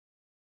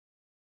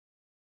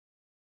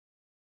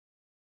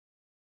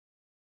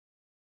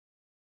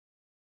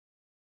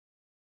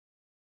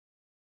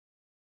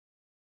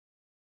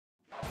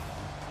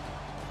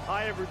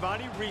Hi,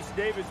 everybody. Reese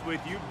Davis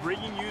with you,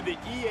 bringing you the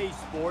EA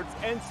Sports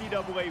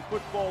NCAA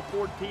Football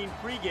 14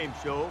 pregame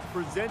show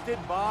presented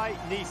by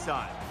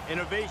Nissan.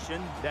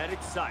 Innovation that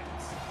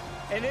excites.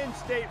 An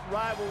in-state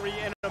rivalry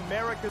in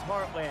America's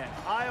heartland.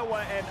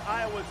 Iowa and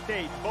Iowa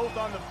State both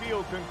on the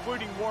field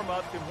concluding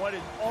warm-ups in what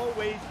is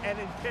always an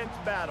intense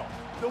battle.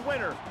 The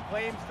winner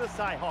claims the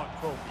Cy-Hawk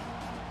Trophy.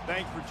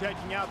 Thanks for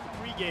checking out the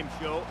pregame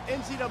show.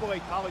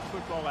 NCAA college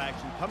football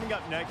action coming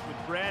up next with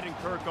Brad and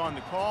Kirk on the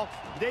call.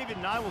 David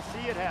and I will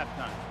see you at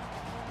halftime.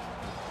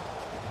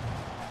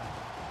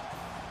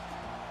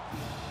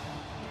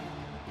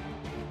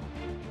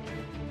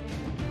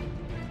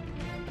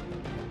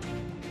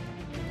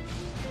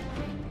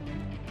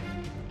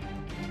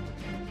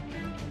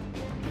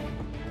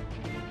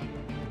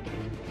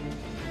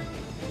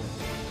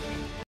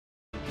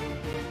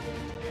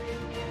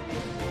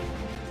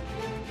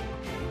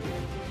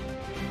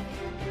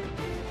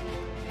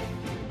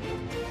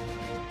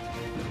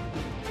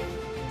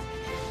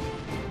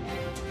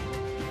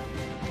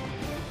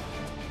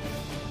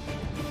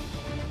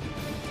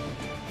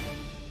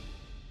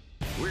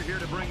 We're here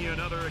to bring you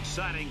another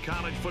exciting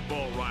college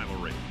football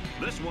rivalry.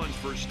 This one's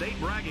for state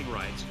bragging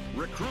rights,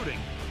 recruiting,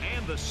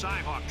 and the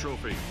Cy-Hawk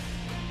Trophy.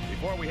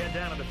 Before we head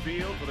down to the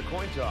field for the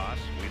coin toss,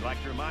 we'd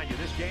like to remind you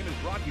this game is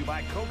brought to you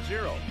by Coke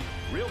Zero.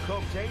 Real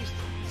Coke taste,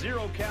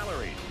 0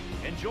 calories.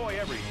 Enjoy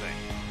everything.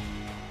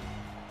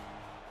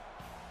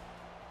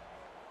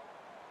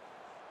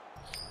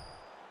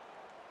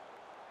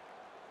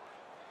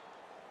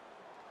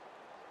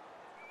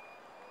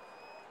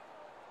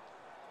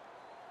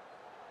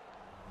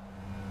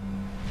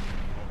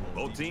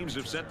 Both teams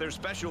have sent their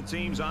special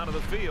teams onto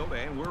the field,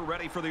 and we're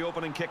ready for the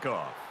opening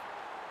kickoff.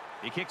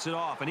 He kicks it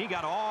off, and he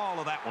got all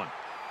of that one.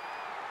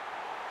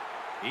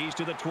 He's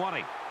to the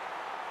 20.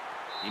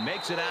 He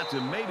makes it out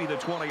to maybe the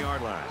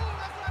 20-yard line.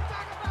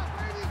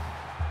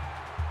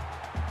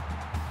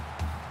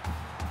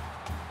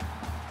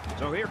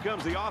 So here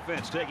comes the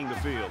offense taking the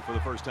field for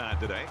the first time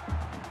today.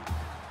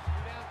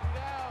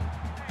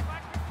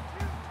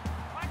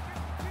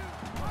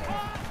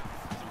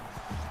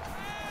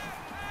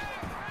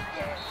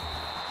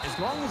 As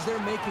long as they're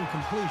making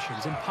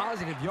completions and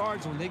positive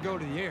yards when they go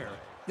to the air,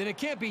 then it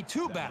can't be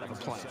too bad of a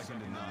play.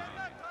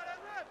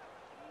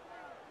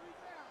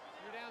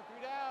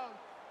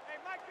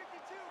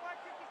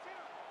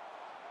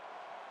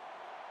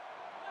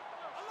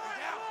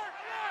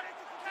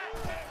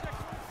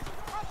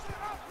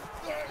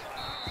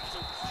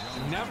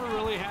 Never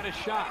really had a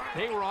shot.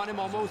 They were on him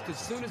almost as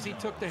soon as he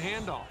took the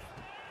handoff.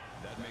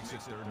 That makes it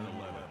 3rd and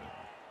 11.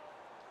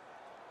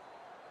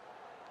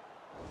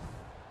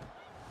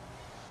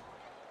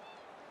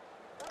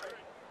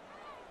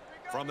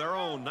 From their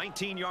own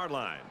 19-yard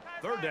line,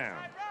 3rd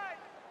down.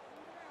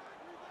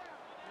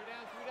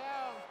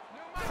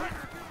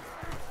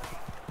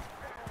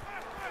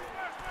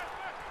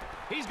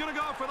 He's going to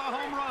go for the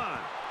home run.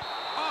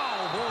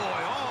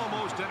 Oh, boy,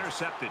 almost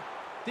intercepted.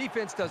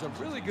 Defense does a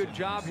really good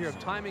job here of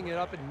timing it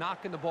up and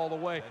knocking the ball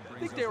away. I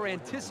think they were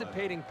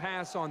anticipating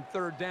pass on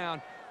 3rd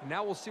down, and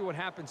now we'll see what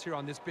happens here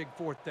on this big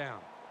 4th down.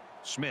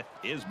 Smith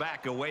is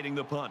back awaiting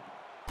the punt.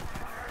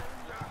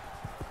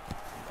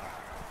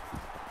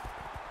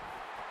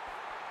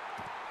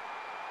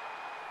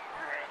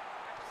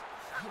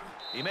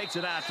 He makes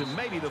it out to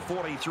maybe the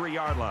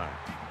 43-yard line.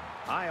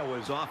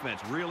 Iowa's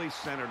offense really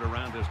centered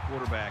around his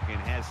quarterback,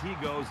 and as he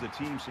goes, the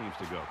team seems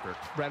to go, Kirk.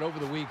 Brad, over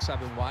the weeks, I've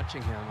been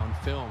watching him on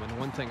film, and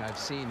one thing I've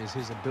seen is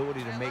his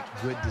ability to make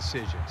good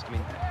decisions. I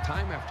mean,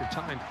 time after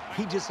time,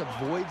 he just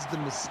avoids the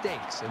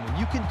mistakes. And when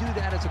you can do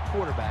that as a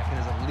quarterback and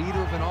as a leader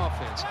of an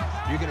offense,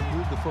 you're going to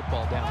move the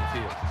football down the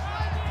field.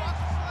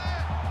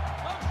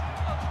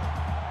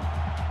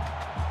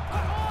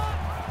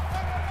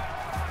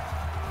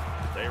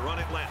 They run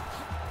it left.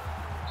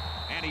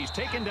 And he's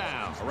taken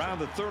down around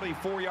the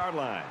 34-yard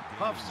line.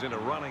 Huff's into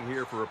running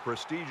here for a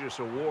prestigious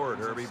award,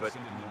 Herbie, but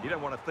you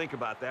don't want to think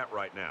about that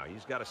right now.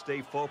 He's got to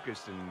stay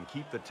focused and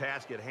keep the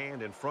task at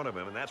hand in front of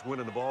him, and that's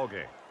winning the ball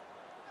game.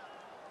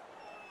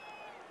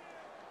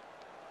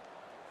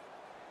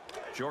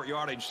 Short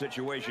yardage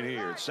situation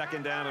here. It's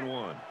 2nd down and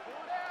 1.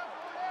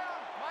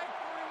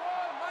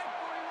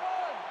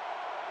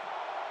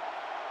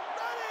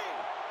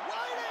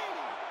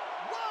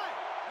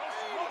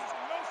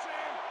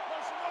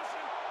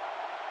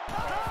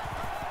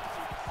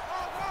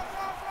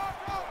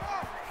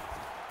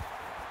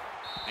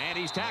 And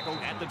he's tackled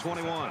at the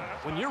 21.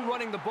 When you're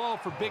running the ball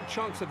for big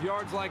chunks of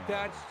yards like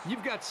that,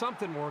 you've got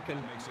something working.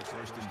 That makes it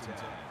 1st and 10.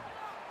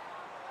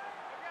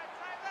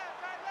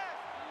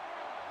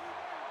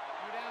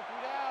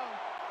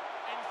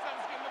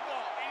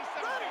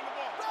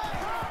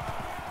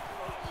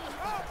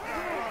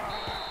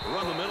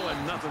 Run the middle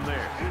and nothing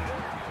there.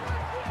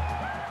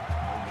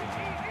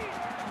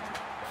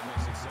 That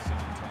makes it 2nd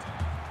and 10.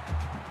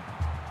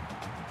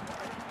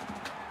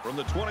 From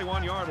the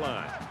 21-yard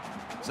line.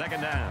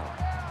 2nd down.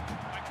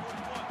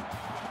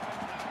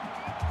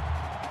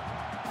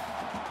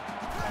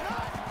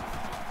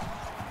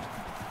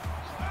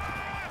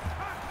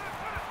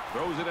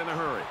 Throws it in a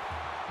hurry.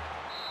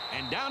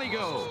 And Down he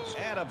goes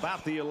at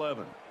about the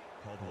 11.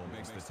 Caldwell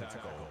makes the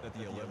tackle at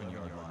the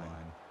 11-yard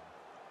line.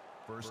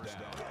 First down.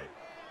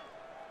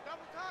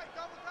 Double tight,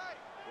 double tight.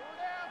 Four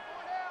down,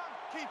 four down.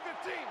 Keep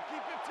 15,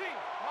 keep 15.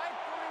 Mike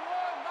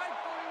 41, Mike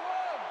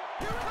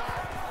 41. Here we go.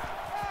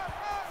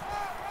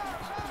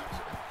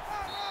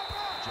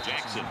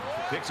 Jackson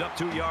picks up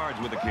 2 yards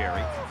with the carry.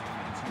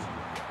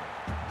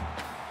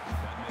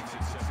 That makes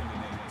it 2nd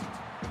and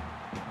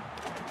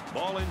 8.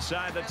 Ball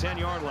inside the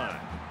 10-yard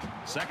line.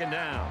 2nd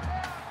down.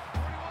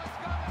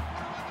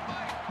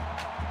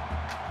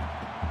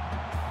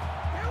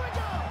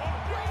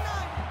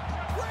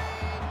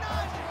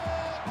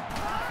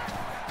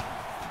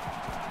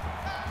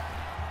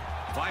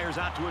 Fires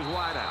out to his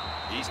wideout.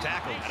 He's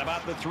tackled at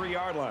about the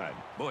 3-yard line.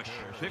 Bush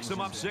picks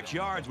him up 6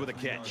 yards with a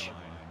catch.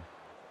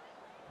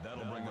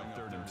 That'll bring up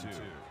 3rd and 2.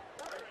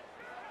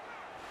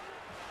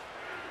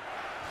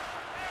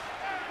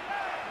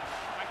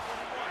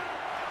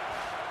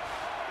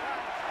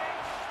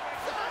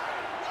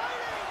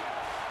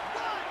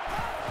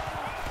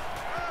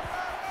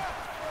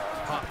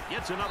 Puck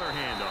gets another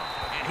handoff,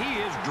 and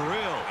he is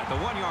drilled at the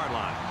 1-yard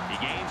line. He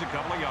gains a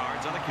couple of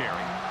yards on the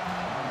carry.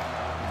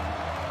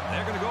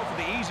 They're going to go for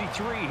the easy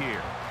 3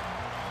 here.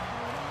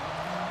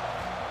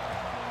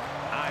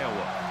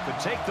 Iowa could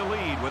take the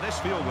lead with this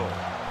field goal.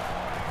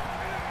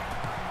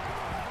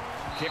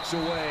 Kicks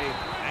away,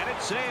 and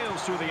it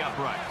sails through the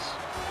uprights.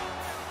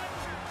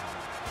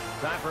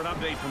 Time for an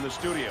update from the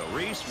studio.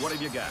 Reese, what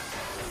have you got?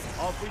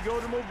 Off we go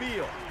to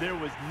Mobile. There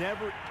was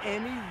never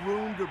any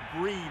room to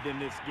breathe in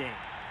this game.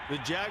 The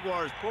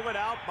Jaguars pull it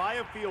out by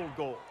a field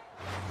goal.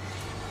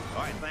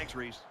 All right, thanks,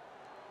 Reese.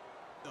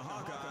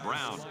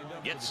 Brown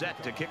gets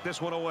set to kick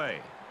this one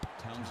away.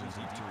 Townsend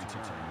deep to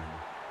return.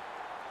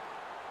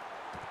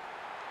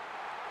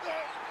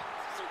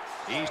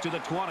 He's to the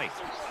 20.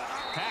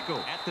 Tackle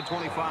at the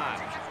 25.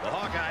 The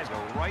Hawkeyes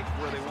are right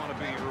where they want to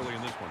be early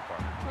in this one,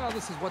 partner. Well,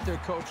 this is what their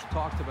coach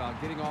talked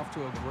about, getting off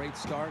to a great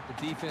start.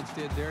 The defense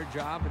did their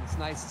job, and it's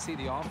nice to see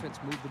the offense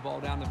move the ball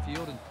down the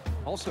field and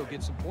also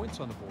get some points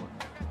on the board.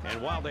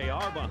 And while they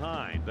are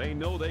behind, they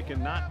know they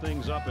can knot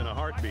things up in a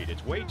heartbeat.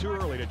 It's way too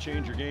early to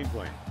change your game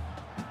plan.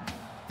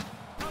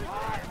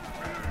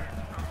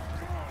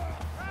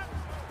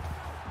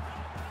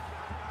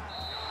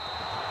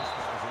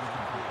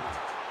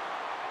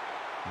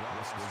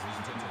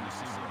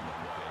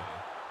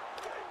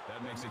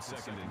 That makes it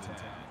 2nd and 10.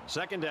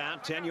 2nd down,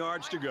 10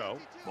 yards to go.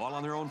 Ball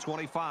on their own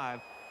 25.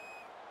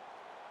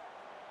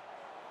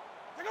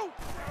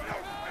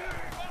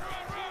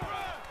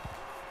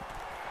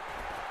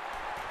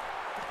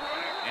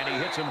 And he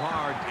hits him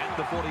hard at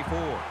the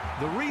 44.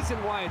 The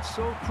reason why it's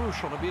so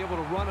crucial to be able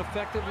to run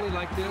effectively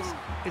like this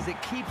is it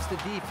keeps the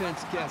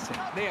defense guessing.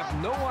 They have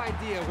no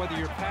idea whether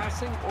you're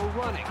passing or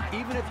running,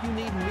 even if you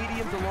need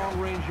medium to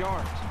long-range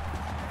yards.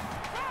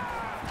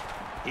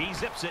 He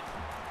zips it.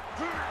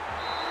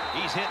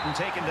 He's hit and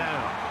taken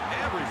down.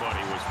 Everybody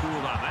was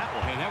fooled on that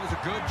one. Hey, that was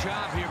a good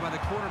job here by the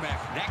quarterback.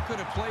 That could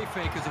have play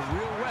fake as a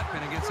real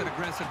weapon against an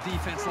aggressive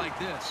defense like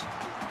this.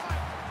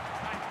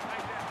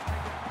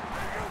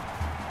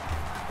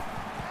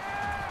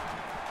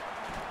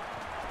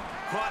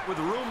 Caught with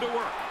room to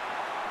work.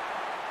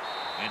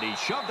 And he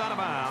shoved out of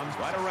bounds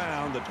right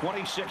around the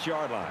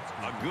 26-yard line.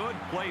 A good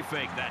play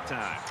fake that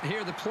time.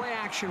 Here, the play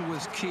action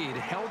was key. It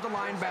held the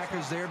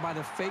linebackers there by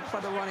the fake by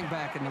the running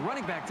back, and the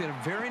running back did a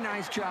very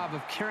nice job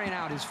of carrying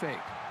out his fake.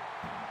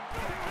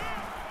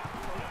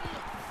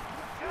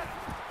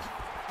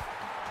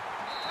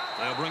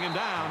 They'll bring him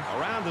down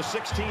around the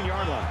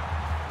 16-yard line.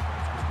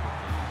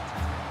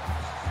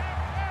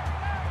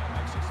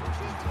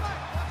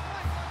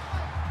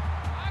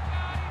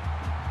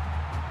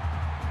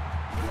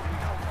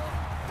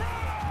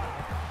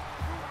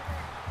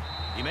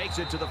 He makes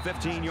it to the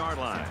 15-yard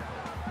line.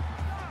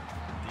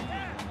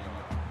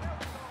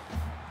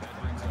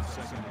 That brings up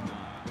 2nd and 9.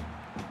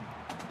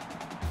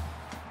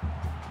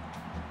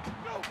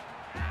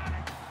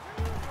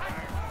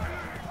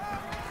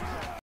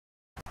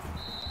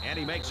 And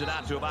he makes it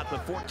out to about the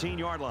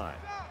 14-yard line.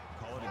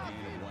 Call it a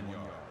gain of 1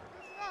 yard.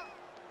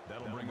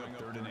 That'll bring up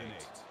 3rd and 8.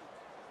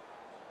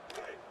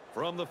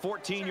 From the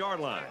 14-yard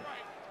line.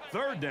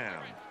 3rd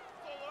down.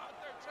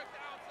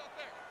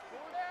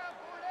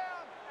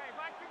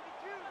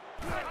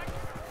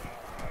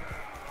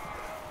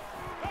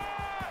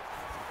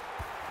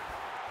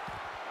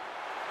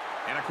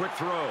 And a quick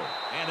throw.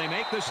 And they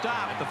make the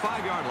stop at the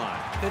 5-yard line.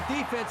 The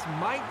defense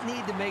might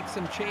need to make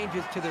some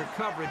changes to their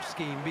coverage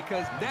scheme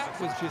because that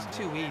was just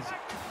too easy.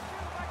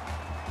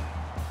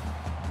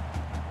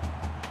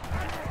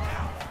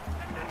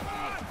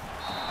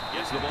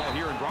 Gets the ball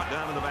here and brought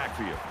down in the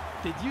backfield.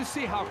 Did you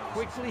see how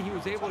quickly he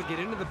was able to get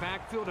into the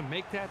backfield and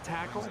make that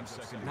tackle?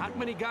 Not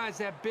many guys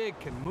that big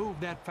can move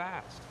that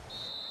fast.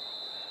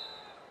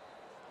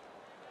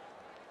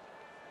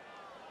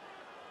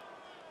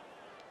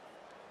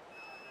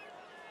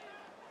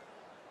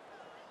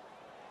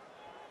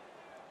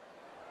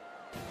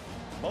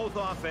 Both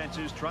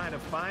offenses trying to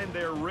find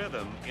their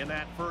rhythm in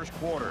that first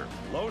quarter.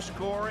 Low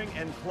scoring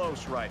and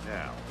close right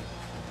now.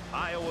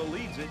 Iowa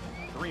leads it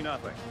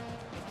 3-0.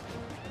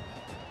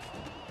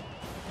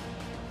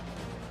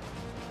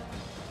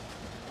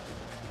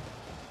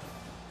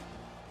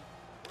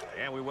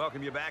 And we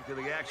welcome you back to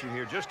the action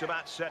here. Just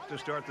about set to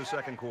start the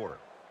second quarter.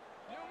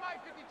 Mike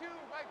 52,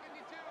 Mike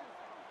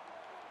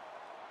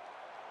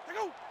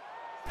 52.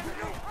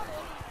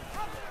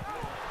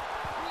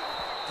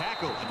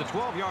 Tackle at the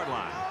 12-yard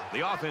line.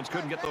 The offense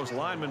couldn't get those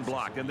linemen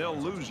blocked, and they'll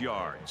lose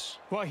yards.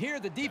 Well, here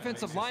the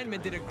defensive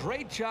lineman did a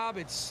great job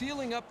at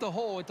sealing up the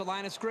hole at the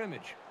line of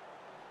scrimmage.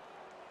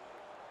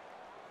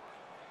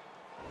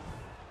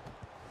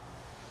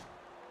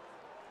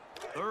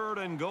 Third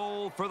and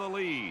goal for the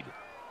lead.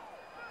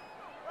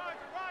 Roger.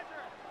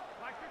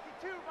 Mike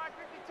 52, Mike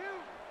 52.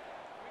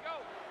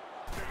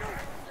 Here we go.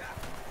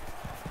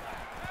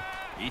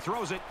 He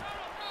throws it.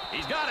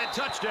 He's got it.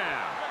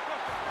 Touchdown.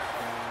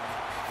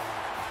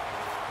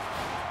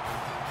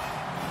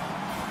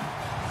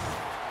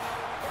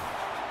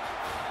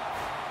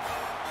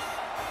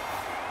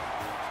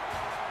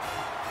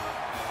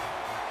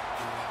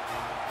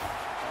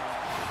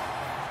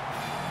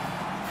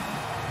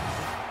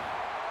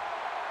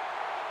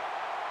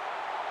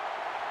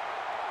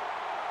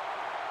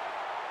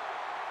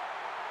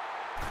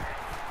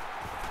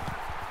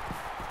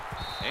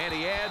 And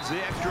he adds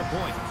the extra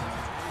point.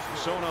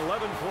 So an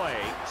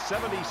 11-play,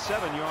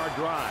 77-yard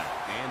drive.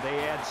 And they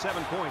add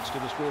 7 points to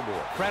the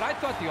scoreboard. Brad, I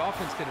thought the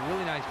offense did a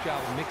really nice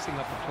job of mixing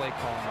up the play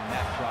calling on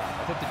that drive.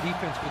 I thought the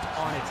defense was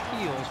on its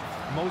heels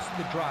most of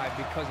the drive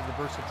because of the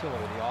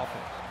versatility of the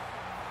offense.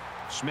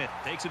 Smith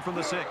takes it from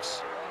the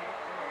 6.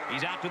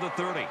 He's out to the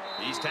 30.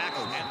 He's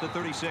tackled at the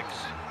 36.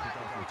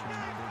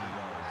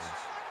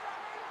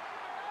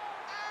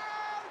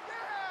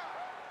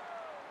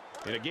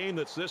 In a game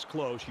that's this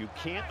close, you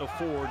can't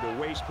afford to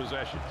waste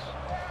possessions.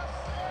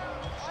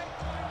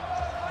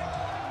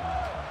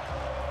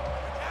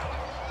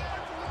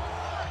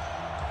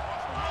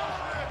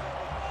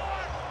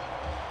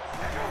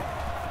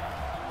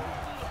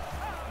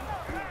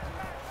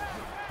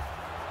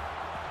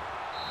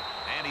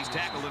 And he's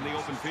tackled in the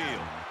open field.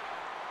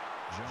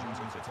 Jones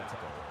with the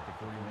tackle at the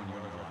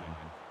 41-yard line.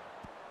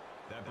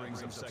 That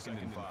brings up 2nd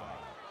and 5.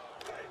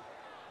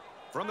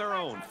 From their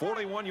own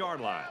 41-yard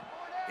line.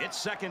 It's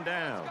 2nd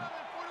down.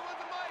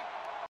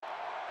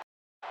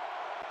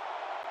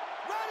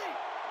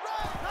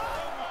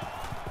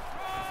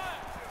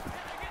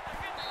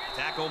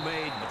 Tackle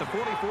made at the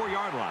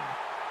 44-yard line.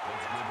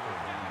 That's good for a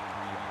gain of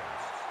 3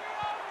 yards.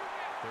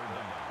 3rd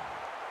down.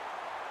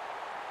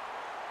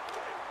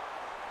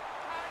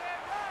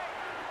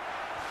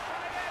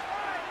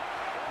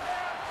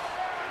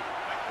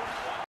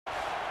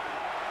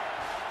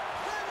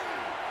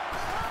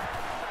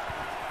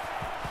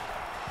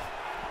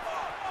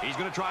 He's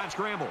going to try and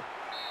scramble.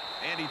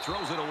 And he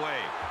throws it away.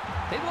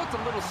 They looked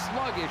a little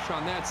sluggish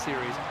on that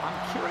series. I'm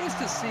curious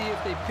to see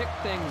if they pick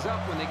things up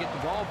when they get the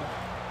ball back.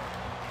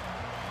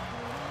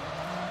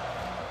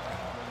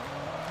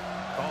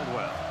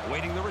 Caldwell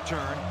waiting the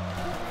return.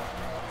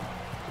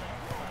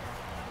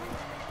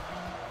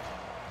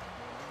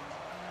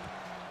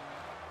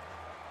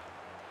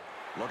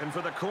 Looking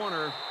for the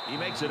corner. He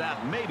makes it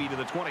out maybe to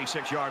the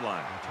 26-yard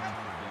line.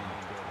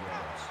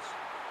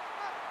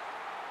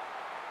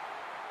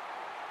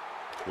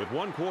 With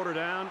 1 quarter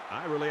down,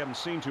 I really haven't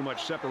seen too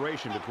much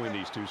separation between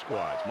these two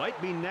squads.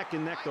 Might be neck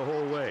and neck the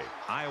whole way.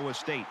 Iowa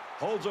State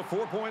holds a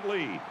 4-point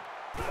lead.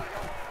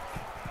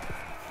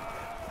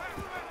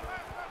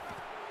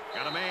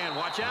 Got a man.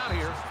 Watch out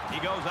here. He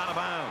goes out of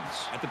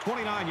bounds at the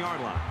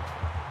 29-yard line.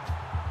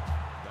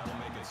 That'll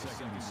make it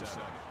 2nd and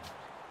 7.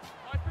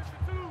 Mike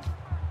 52.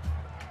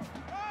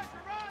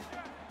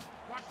 Roger.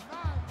 Watch 9.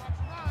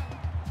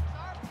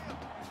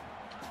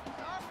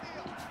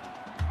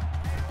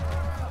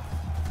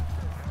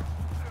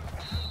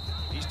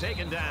 He's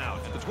taken down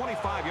at the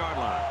 25-yard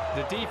line.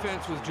 The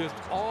defense was just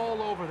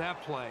all over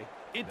that play.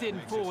 It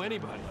didn't fool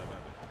anybody.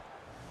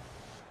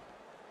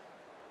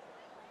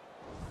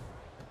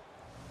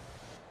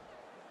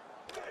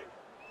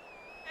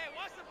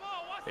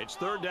 It's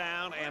 3rd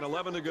down and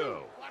 11 to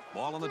go.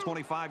 Ball on the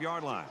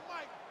 25-yard line.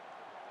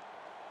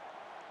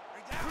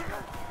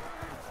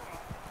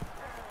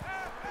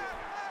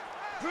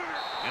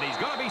 And he's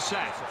going to be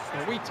sacked.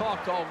 And we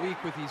talked all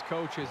week with these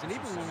coaches, and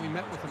even when we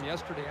met with them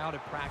yesterday out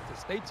at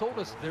practice, they told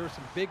us there were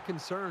some big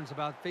concerns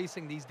about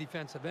facing these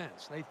defensive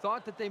ends. They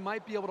thought that they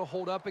might be able to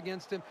hold up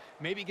against him,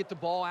 maybe get the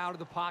ball out of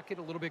the pocket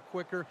a little bit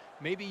quicker,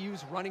 maybe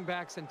use running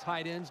backs and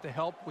tight ends to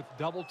help with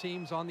double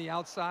teams on the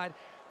outside.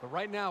 But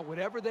right now,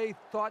 whatever they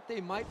thought they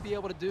might be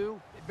able to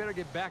do, they better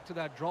get back to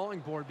that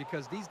drawing board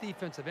because these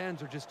defensive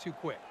ends are just too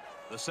quick.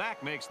 The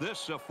sack makes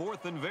this a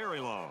 4th and very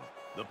long.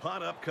 The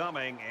punt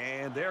upcoming,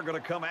 and they're going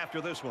to come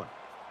after this one.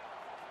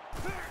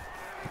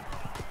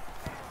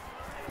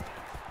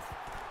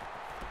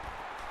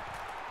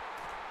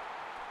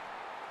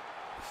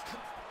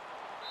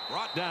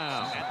 Brought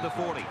down at the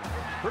 40.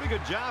 Pretty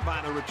good job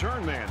by the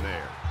return man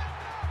there.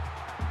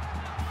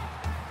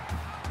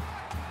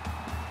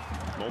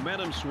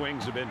 Momentum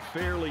swings have been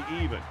fairly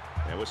even.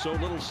 And with so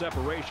little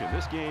separation,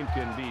 this game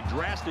can be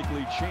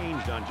drastically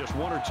changed on just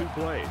 1 or 2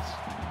 plays.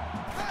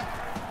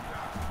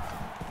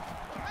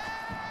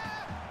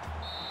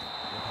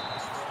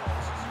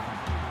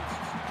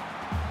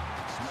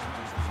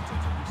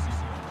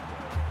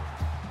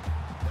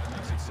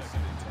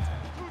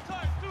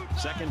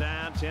 Second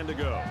down, 10 to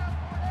go.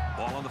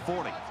 Ball on the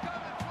 40.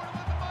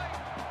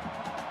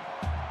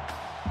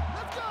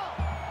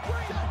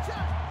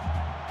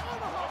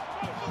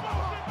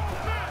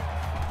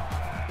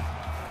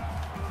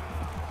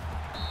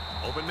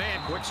 Open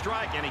man, quick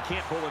strike, and he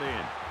can't pull it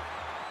in.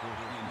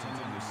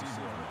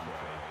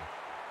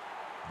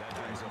 That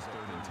brings us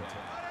 3rd and 10.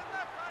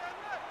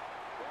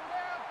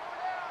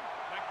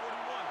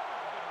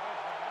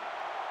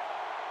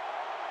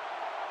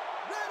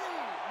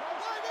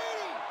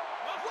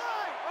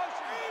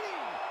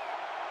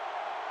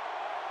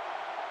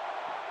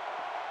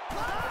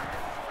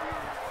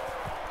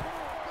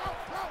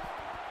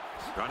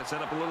 Trying to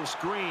set up a little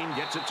screen,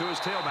 gets it to his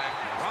tailback.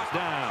 Brought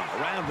down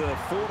around the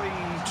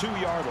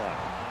 42-yard line.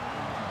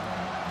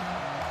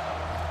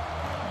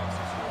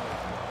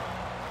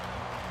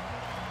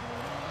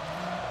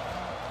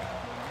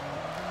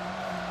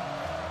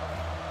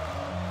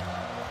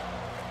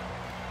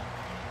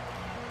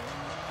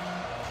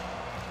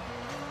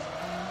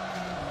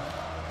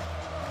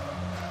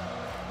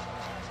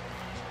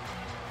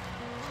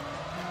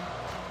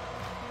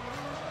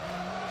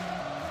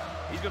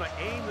 He's going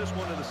to aim this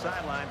one to the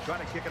sideline,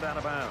 trying to kick it out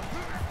of bounds.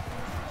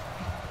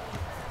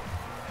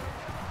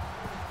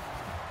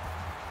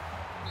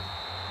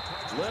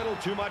 Little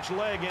too much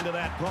leg into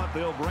that punt.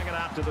 They'll bring it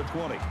out to the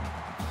 20.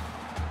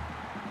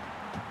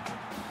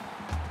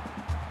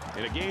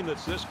 In a game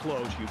that's this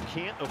close, you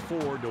can't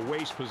afford to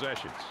waste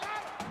possessions.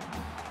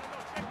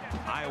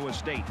 Iowa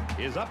State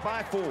is up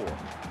by 4.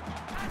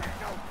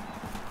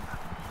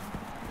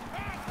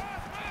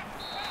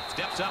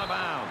 Steps out of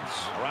bounds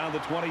around the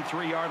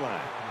 23-yard line.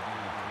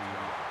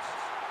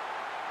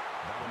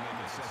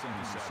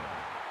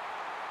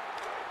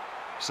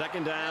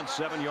 Second down,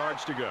 7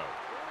 yards to go.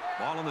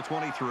 Ball on the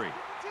 23.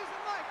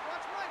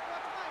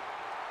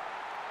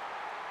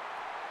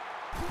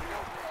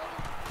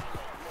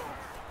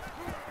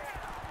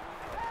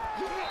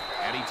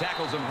 And he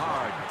tackles him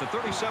hard at the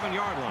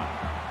 37-yard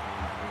line.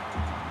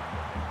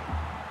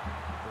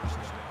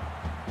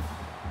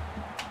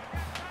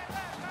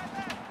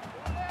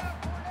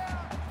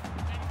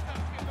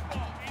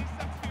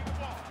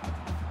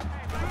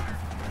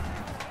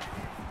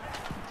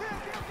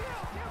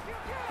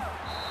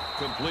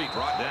 Complete,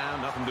 brought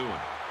down, nothing doing.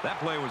 That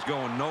play was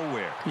going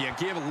nowhere. Yeah,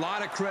 gave a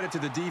lot of credit to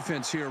the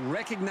defense here,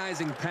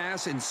 recognizing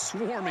pass and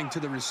swarming to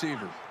the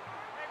receiver.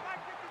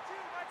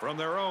 From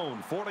their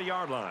own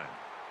 40-yard line,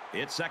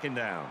 it's second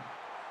down.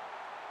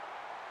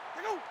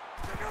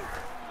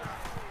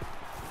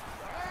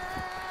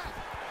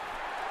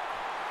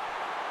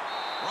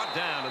 Brought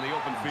down in the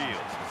open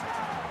field.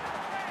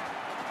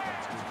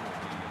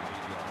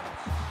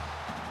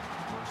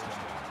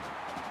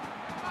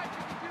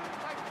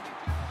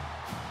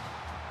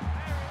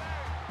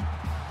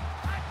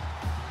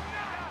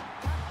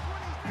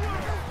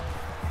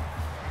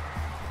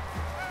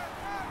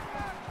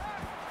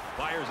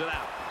 Fires it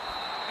out.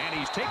 And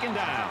he's taken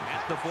down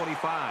at the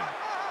 45.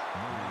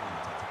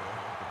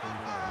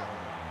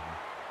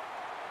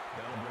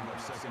 That'll bring up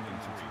 2nd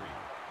and 3.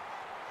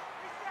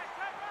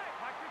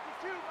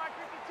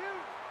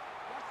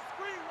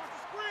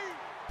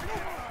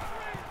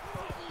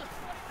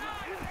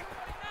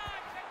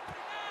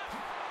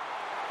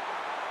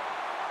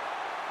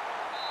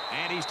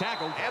 And he's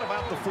tackled at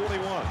about the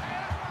 41.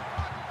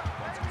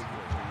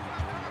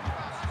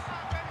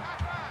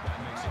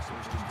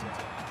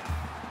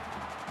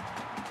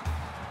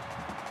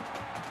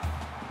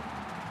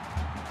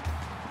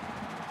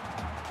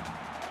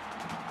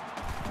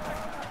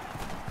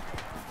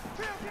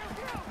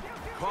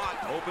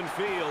 Caught, open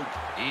field.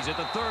 He's at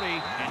the 30,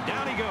 and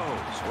down he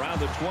goes around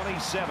the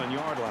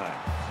 27-yard line.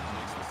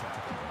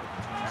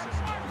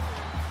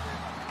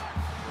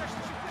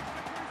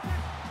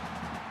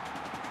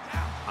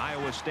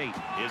 Iowa State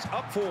is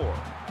up 4.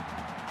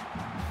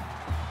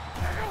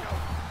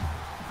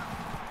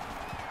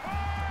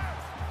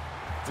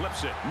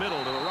 Flips it, middle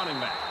to the running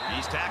back.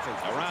 He's tackled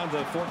around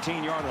the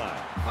 14-yard line.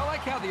 I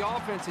like how the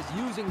offense is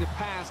using the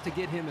pass to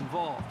get him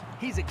involved.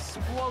 He's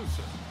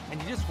explosive,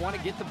 and you just want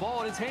to get the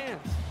ball in his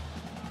hands.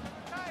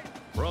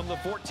 From the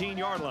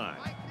 14-yard line,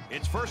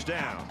 it's first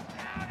down.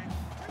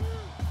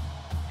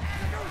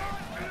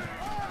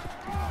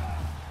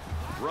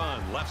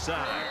 Run left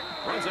side.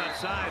 Runs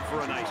outside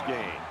for a nice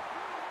gain.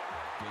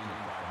 Gain of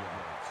 5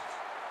 yards.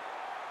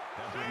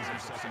 That brings him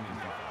 2nd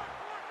and 5.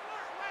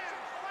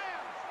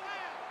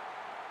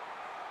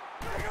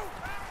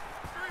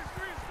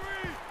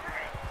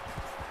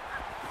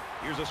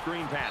 Here's a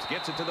screen pass.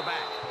 Gets it to the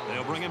back.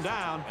 They'll bring him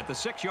down at the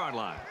 6-yard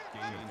line.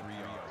 Gain of 3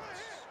 yards.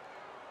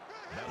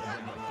 That'll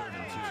bring up 3rd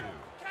and 2.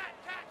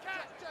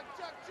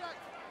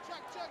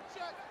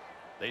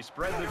 They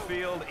spread the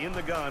field in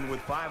the gun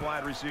with 5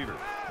 wide receivers.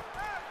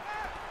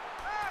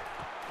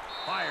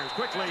 Fires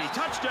quickly.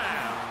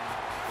 Touchdown.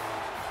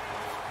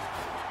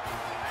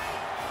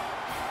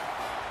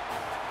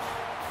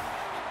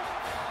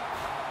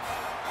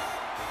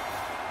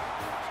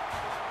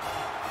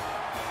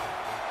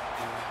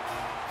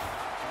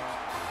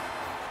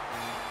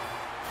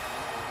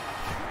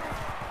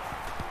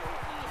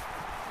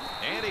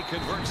 And he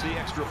converts the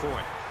extra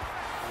point.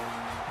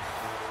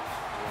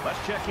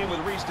 Let's check in with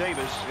Reese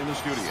Davis in the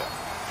studio.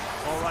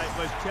 All right,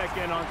 let's check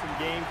in on some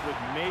games with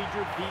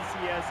major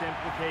BCS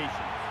implications.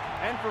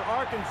 And for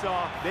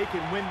Arkansas, they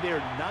can win their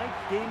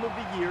 9th game of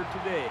the year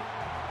today.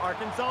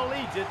 Arkansas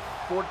leads it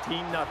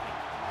 14-0. All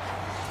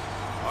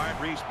right,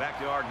 Reese, back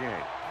to our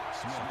game.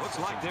 Looks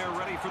like they're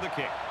ready for the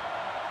kick.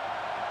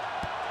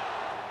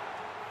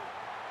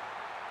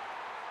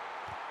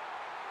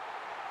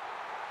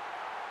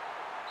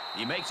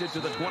 He makes it to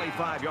the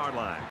 25-yard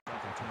line.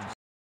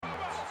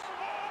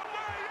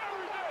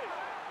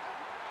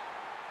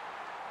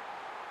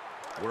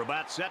 We're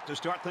about set to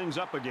start things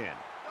up again.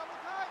 Double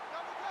tight,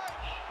 double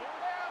tight. Four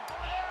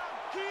down.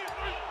 Key,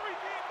 three,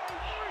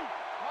 key.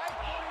 Mike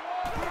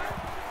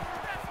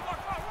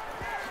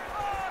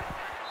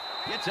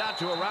 41. Gets out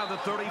to around the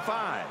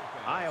 35.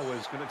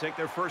 Iowa's going to take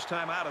their first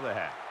time out of the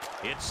half.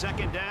 It's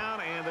second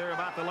down, and they're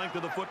about the length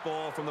of the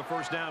football from the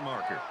first down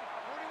marker.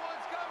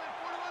 41's coming.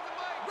 41's the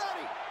mic.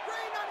 Ready.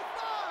 Green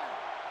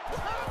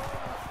 95.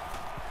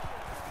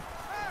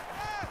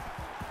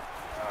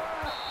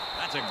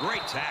 That's a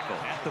great tackle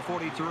at the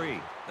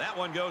 43. That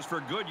one goes for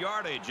good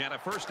yardage and a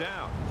first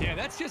down. Yeah,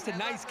 that's just a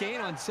nice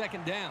gain on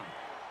second down.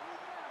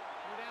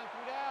 Three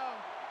down.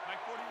 Mike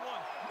 41.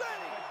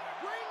 Ready.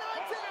 Green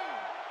 19.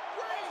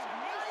 Green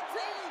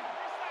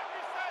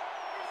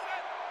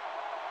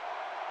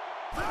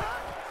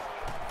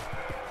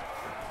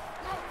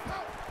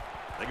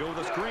 19. They go with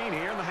a screen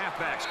here, and the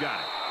halfback's got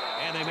it.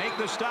 And they make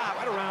the stop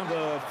right around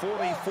the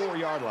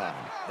 44-yard line.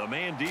 The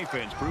man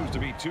defense proves to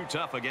be too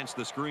tough against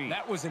the screen.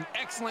 That was an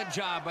excellent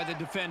job by the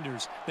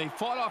defenders. They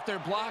fought off their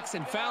blocks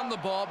and found the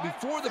ball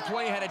before the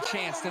play had a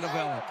chance to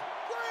develop.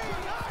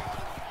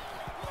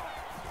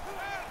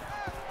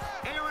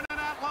 Aaron and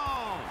out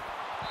long.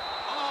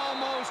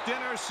 Almost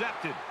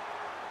intercepted.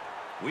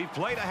 We've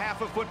played a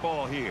half of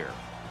football here.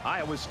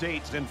 Iowa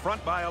State's in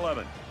front by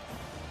 11.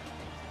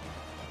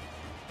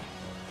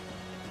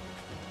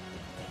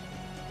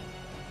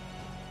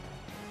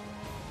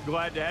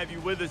 Glad to have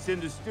you with us in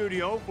the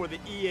studio for the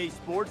EA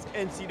Sports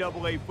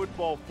NCAA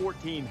Football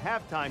 14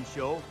 halftime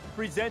show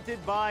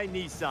presented by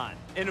Nissan.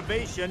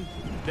 Innovation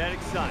that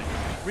excites.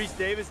 Reese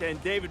Davis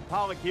and David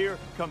Pollack here,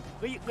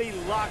 completely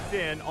locked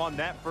in on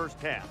that first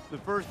half. The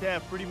first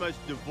half pretty much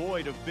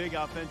devoid of big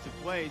offensive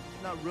plays.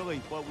 It's not really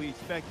what we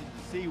expected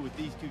to see with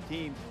these two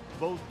teams,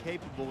 both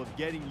capable of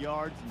getting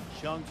yards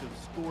and chunks of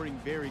scoring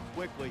very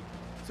quickly.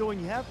 So when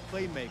you have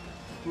playmakers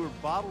who are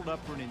bottled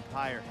up for an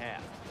entire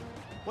half,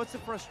 what's the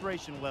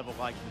frustration level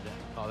like today?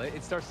 Oh,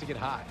 it starts to get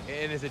high.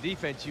 And as a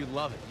defense, you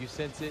love it. You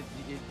sense it.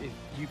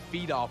 You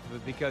feed off of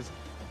it because,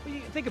 well,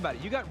 you think about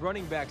it. You got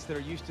running backs that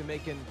are used to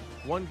making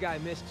one guy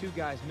miss, two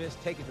guys miss,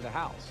 take it to the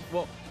house.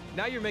 Well,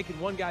 now you're making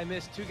one guy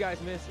miss, two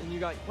guys miss, and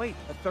you're like, wait,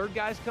 a third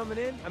guy's coming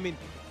in? I mean,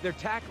 they're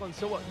tackling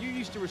so well. You're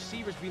used to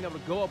receivers being able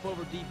to go up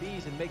over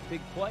DBs and make big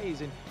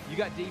plays, and you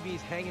got DBs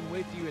hanging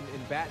with you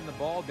and batting the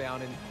ball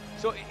down. And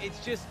so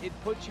it's just, it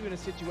puts you in a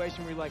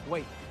situation where you're like,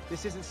 wait,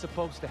 this isn't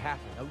supposed to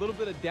happen. A little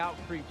bit of doubt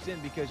creeps in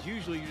because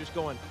usually you're just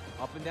going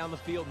up and down the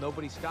field,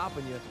 nobody's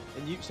stopping you,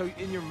 and so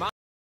in your mind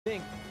you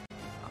think,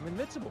 I'm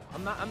invincible.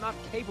 I'm not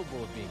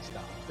capable of being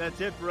stopped.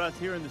 That's it for us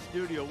here in the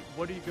studio.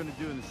 What are you going to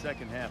do in the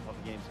second half while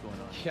the game's going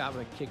on? Yeah, I'm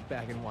going to kick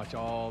back and watch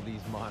all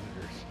these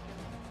monitors.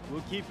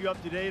 We'll keep you up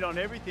to date on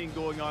everything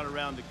going on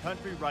around the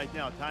country right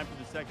now. Time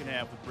for the second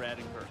half with Brad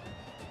and Kirk.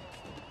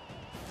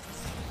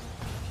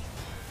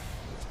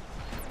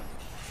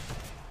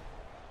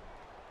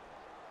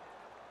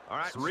 All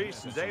right,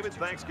 Reese and David,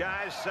 thanks,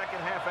 guys. Second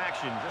half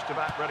action just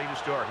about ready to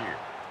start here.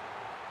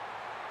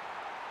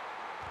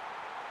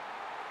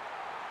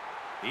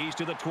 He's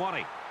to the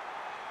 20.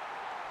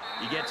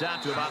 He gets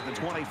out to about the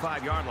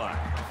 25-yard line.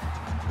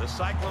 The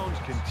Cyclones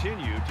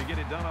continue to get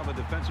it done on the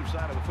defensive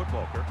side of the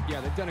football, Kirk.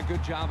 Yeah, they've done a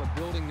good job of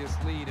building this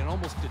lead and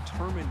almost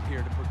determined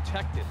here to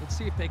protect it. Let's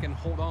see if they can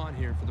hold on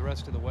here for the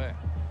rest of the way.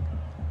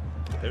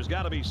 There's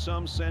got to be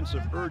some sense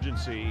of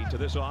urgency to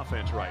this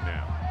offense right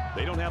now.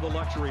 They don't have the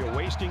luxury of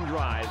wasting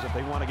drives if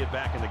they want to get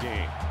back in the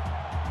game.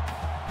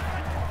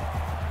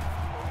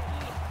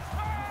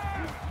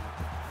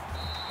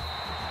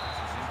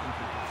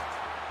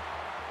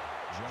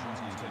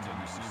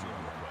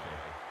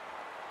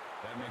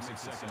 That makes it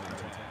second and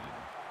 10.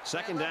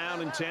 Second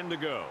down and 10 to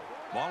go.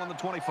 Ball on the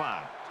 25.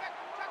 Check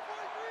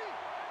 43.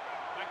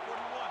 Mike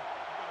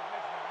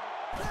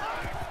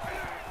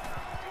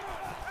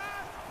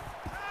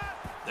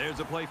 41. There's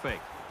a play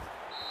fake.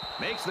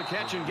 Makes the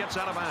catch and gets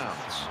out of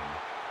bounds.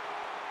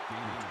 Gain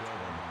of 12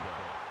 on the go.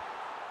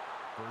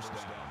 First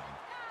down.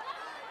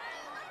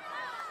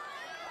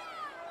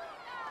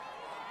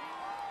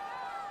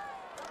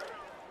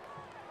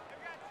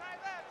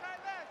 Tie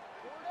left.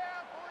 Four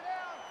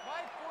down.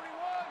 Mike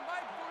 41.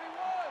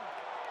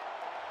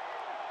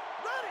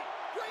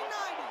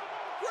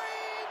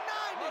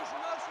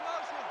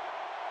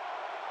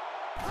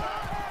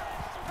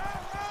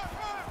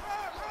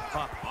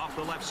 Puck off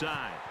the left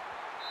side.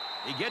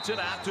 He gets it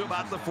out to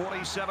about the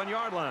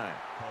 47-yard line.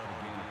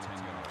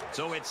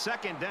 So it's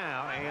second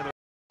down, and they're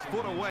a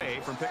foot away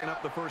from picking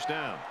up the first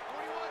down.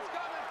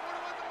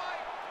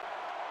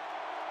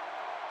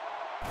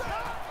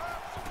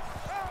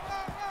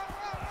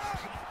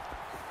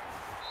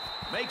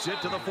 Makes it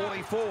to the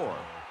 44.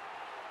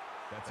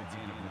 That's a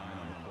gain of 9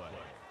 on the play.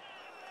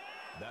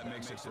 That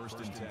makes it first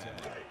and 10.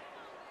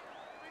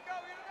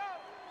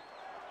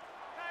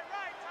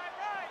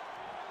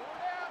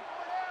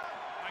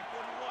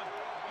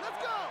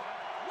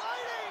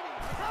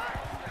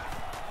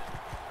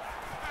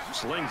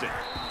 Slings it.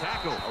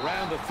 Tackle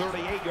around the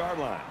 38-yard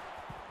line.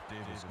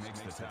 Davis makes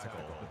the tackle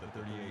at the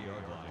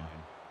 38-yard line.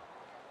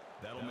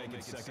 That'll make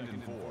it second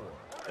and 4.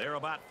 They're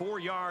about 4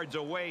 yards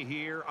away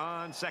here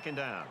on second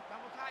down.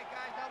 Double tight,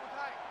 guys, double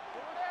tight.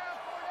 4 down,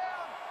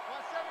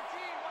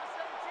 117,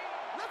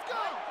 117. Let's go!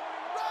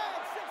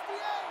 Red,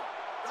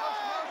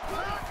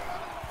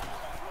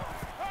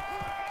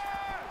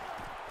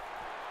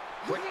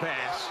 68. Quick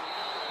pass.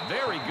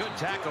 Very good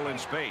tackle in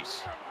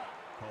space.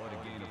 Call it a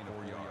gain of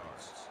 4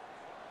 yards.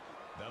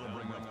 That'll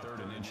bring up third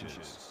and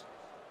inches.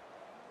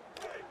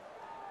 Tight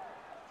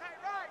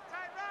right,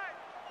 tight right.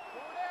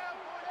 4 down,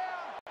 4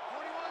 down.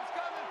 41's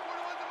coming,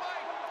 41's the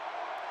mic.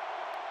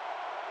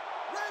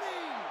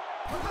 Ready!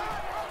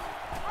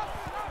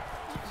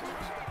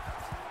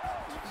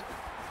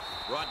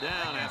 Brought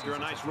down after a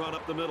nice run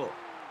up the middle.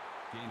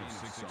 Gain of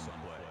 6 on the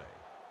play.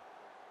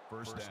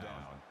 First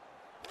down.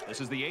 This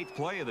is the 8th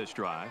play of this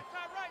drive.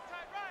 Tight right,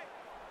 tight right.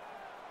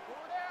 4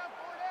 down,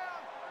 4 down.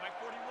 Mike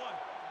 41. You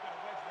got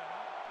a wedge there,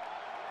 huh?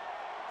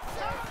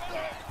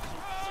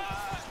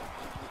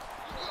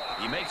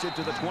 He makes it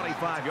to the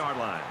 25-yard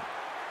line.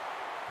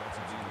 That's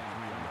a gain of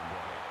 3 on the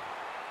play.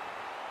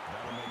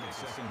 That'll make it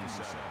second and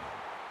 7.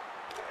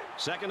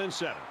 Second and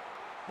 7.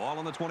 Ball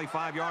on the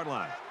 25-yard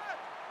line.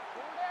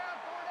 4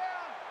 down, 4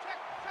 down. Check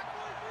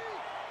 43.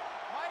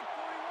 Mike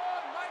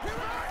 41, Mike.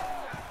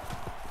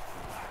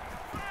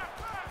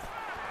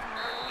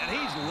 And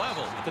he's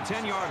level at the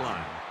 10-yard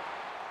line.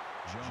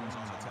 Jones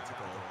on the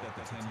tackle at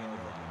the 10-yard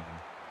line.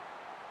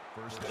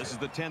 First down. This is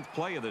the 10th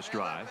play of this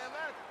drive. 4 down,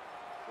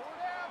 4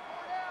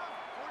 down.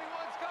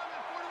 41's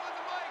coming, 41's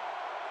the mic.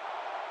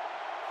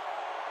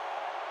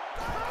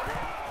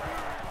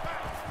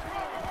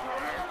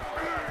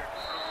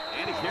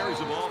 And he carries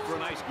the ball for a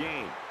nice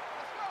gain.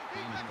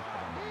 Gain of 5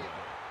 on the play.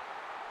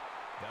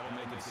 That'll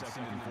make it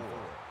second and 4.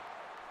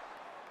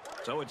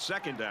 So it's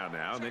second down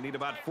now, and they need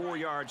about 4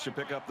 yards to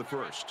pick up the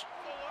first.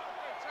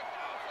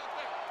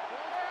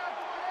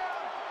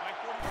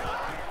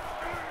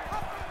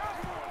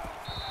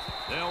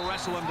 They'll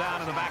wrestle him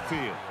down in the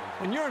backfield.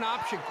 When you're an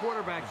option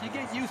quarterback, you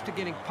get used to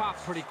getting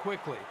popped pretty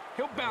quickly.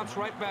 He'll bounce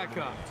right back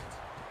up.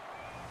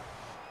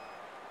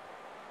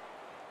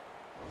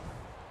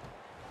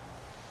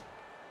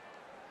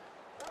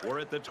 We're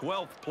at the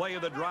 12th play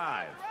of the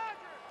drive.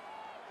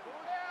 4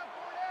 down,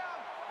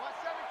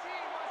 117,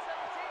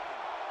 117.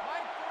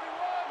 Mike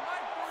 41,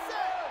 Mike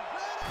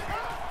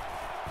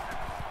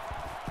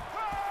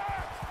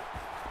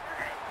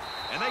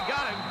 41. And they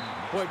got him.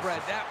 Boy,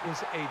 Brad, that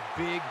was a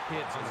big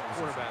hit on the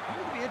quarterback. I'm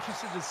going to be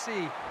interested to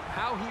see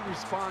how he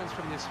responds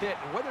from this hit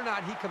and whether or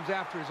not he comes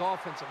after his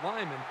offensive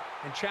lineman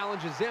and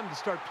challenges them to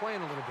start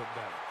playing a little bit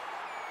better.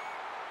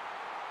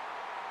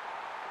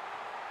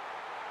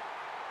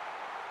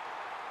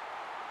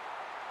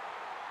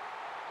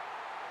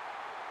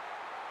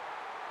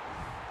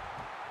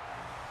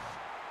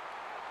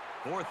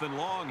 Fourth and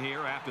long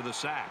here after the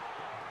sack.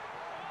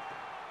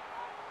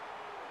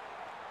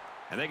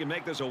 And they can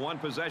make this a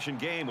one-possession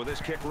game with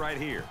this kick right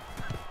here.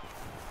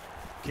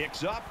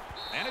 Kicks up,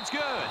 and it's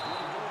good.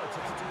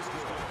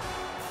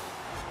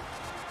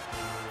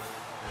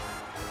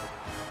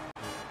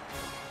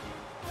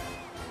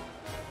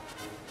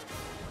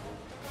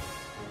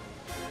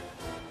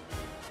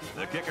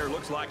 The kicker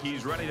looks like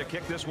he's ready to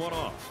kick this one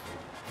off.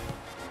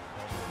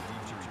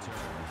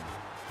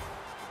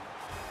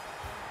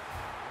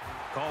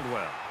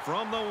 Caldwell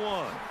from the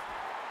 1.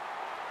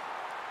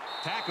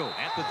 Tackle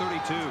at the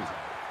 32.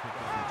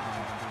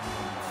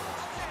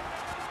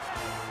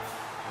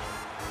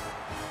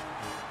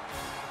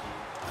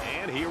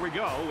 And here we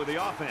go with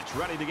the offense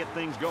ready to get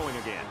things going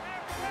again.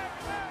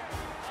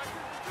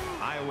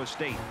 Iowa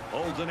State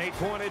holds an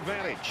 8-point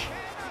advantage.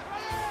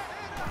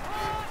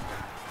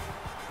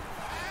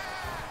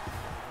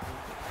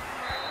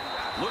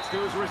 Looks to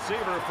his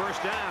receiver,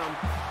 first down.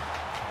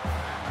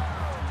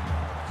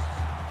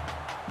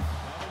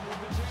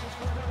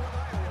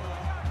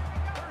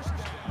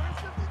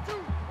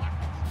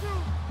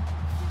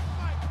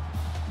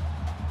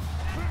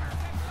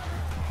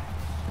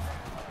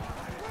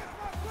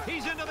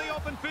 He's into the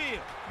open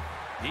field.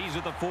 He's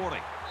at the 40.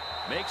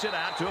 Makes it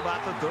out to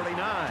about the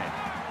 39.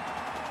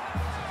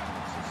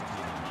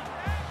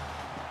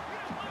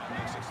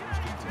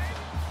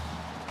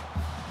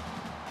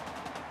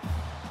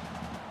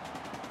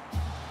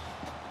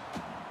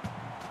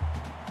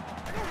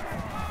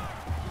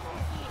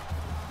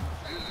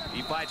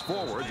 fights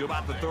forward to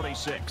about the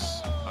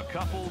 36. A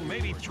couple,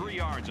 maybe 3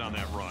 yards on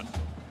that run.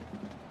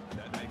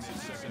 That makes it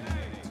 2nd and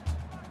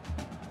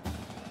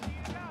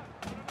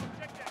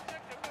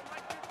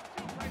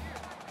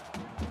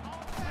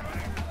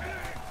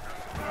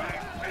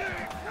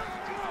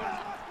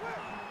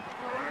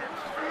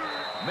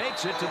 8.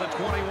 Makes it to the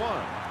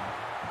 21.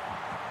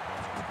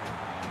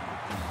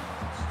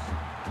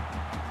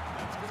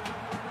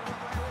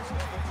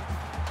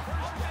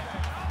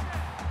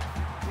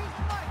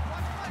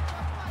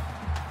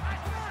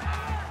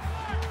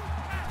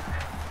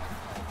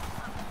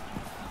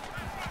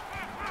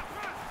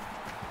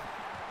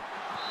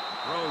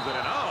 Throws it,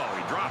 and oh,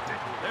 he dropped it.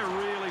 They're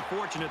really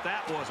fortunate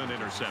that wasn't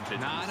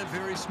intercepted. Not a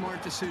very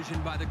smart decision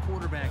by the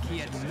quarterback. He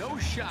had no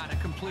shot at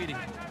completing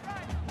it.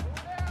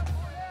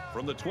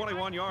 From the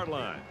 21-yard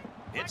line,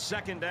 it's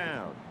 2nd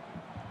down.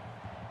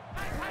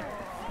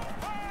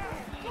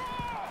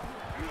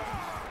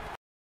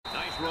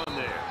 Nice run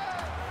there.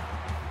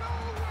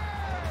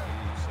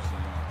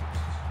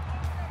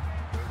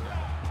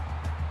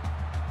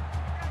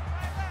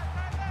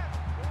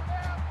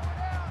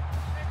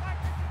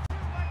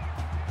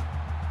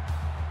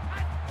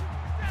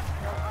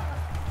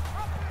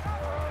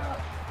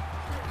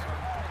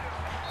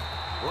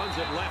 Runs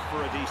it left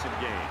for a decent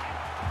gain.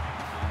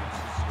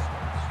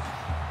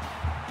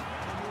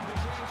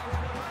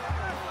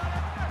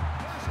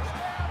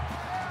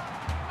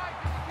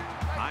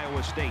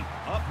 Iowa State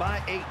up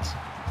by 8.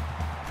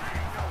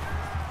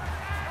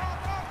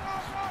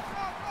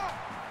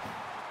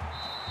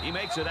 He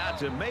makes it out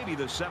to maybe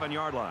the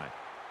 7-yard line.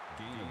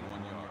 Gain of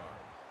 1 yard.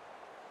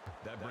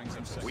 That brings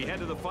him 2nd. We head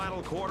to the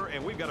final quarter,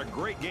 and we've got a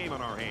great game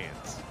on our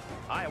hands.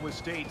 Iowa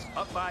State's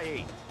up by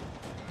 8.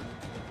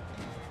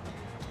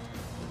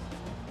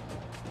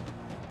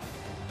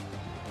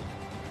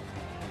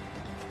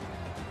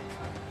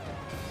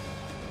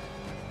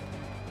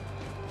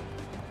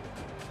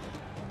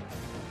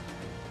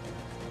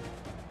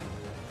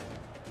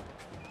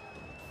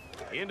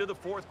 Into the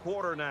 4th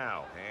quarter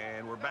now,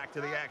 and we're back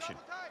to the action.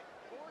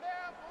 4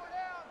 down, 4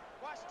 down.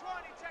 Watch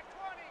 20, check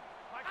 20.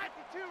 Mike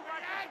 52,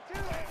 Mike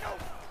 52.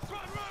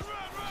 Run, run,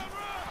 run, run,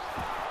 run.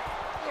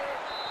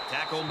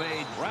 Tackle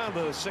made around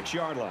the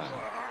 6-yard line. A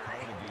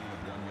gain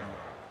of 1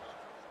 yard.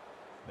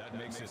 That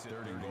makes it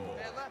 3rd and goal.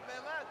 Man left,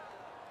 man left.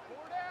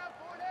 4 down,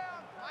 4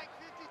 down. Mike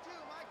 52,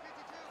 Mike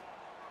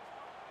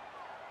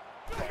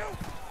 52.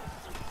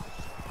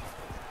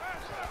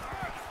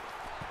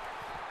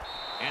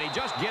 And he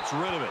just gets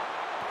rid of it.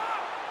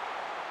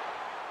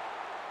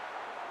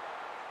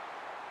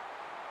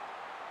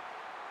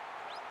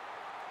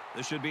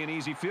 This should be an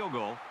easy field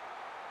goal.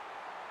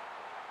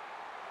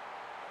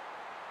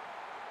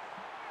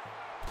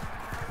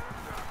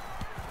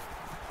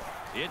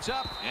 It's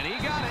up, and he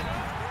got it.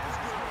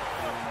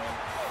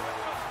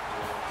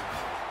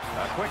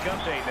 A quick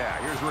update now.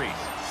 Here's Reese.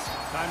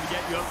 Time to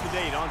get you up to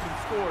date on some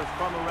scores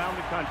from around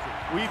the country.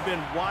 We've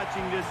been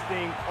watching this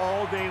thing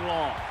all day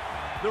long.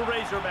 The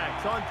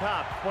Razorbacks on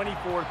top,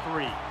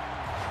 24-3.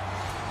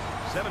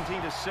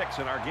 17-6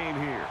 in our game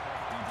here.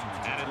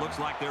 And it looks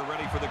like they're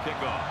ready for the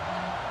kickoff.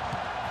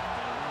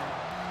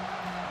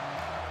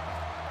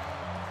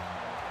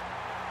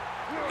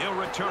 He'll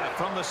return it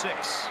from the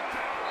 6.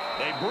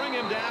 They bring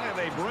him down, and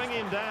they bring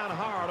him down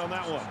hard on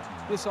that one.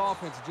 This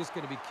offense is just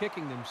going to be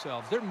kicking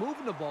themselves. They're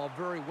moving the ball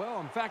very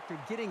well. In fact,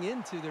 they're getting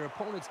into their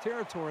opponent's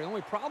territory. The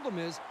only problem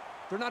is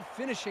they're not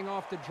finishing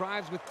off the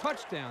drives with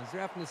touchdowns.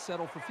 They're having to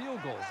settle for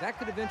field goals. That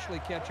could eventually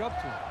catch up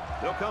to them.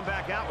 They'll come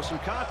back out with some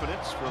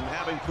confidence from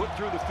having put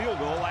through the field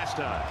goal last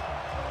time.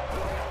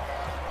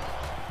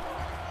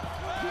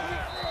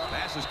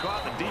 Pass is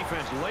caught. The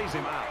defense lays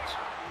him out.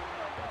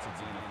 That's a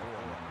gain of 4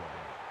 on that play.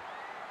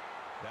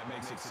 That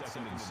makes it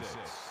 2nd and 6.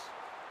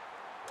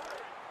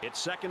 It's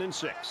 2nd and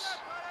 6.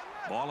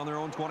 Ball on their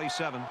own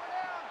 27. Mike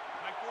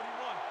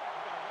 41.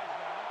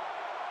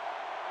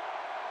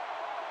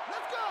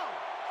 Let's go.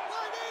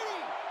 Line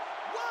 80.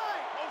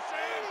 Line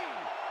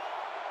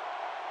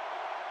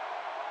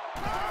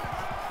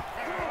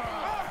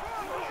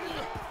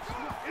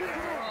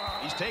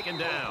 80. He's taken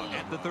down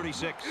at the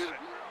 36. Gain of 9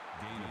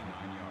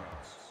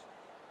 yards.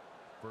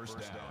 First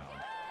down.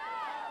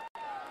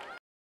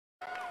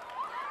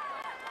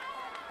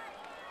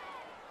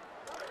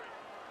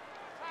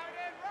 Tight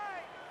end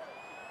right.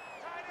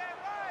 Tight end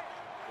right.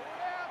 4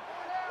 down,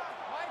 4 down.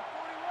 Mike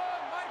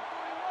 41, Mike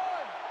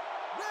 41.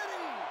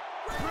 Ready.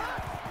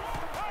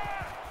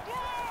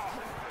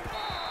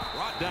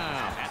 Brought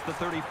down at the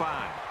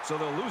 35. So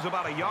they'll lose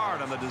about a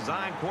yard on the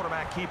design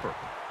quarterback keeper.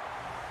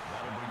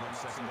 That'll bring up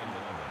 2nd and 11.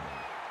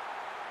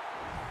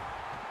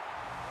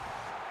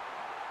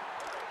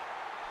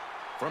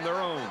 From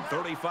their own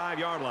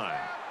 35-yard line.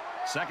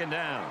 2nd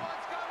down.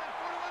 One's coming.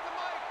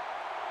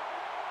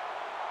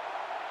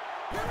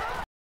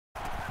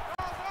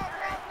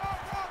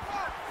 41 to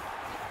Mike.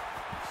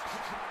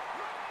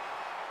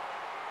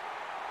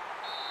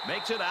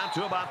 Makes it out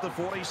to about the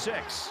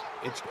 46.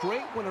 It's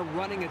great when a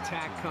running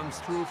attack comes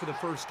through for the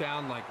first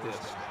down like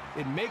this.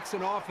 It makes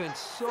an offense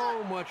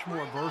so much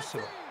more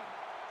versatile.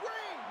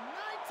 Green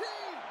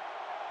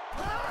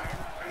 19.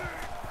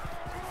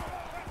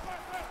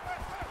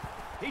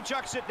 He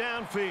chucks it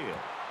downfield.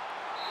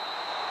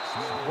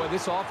 Boy,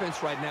 this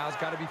offense right now has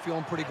got to be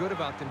feeling pretty good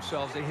about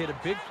themselves. They hit a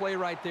big play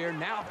right there.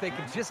 Now, if they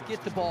can just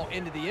get the ball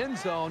into the end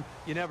zone,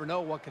 you never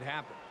know what could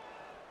happen.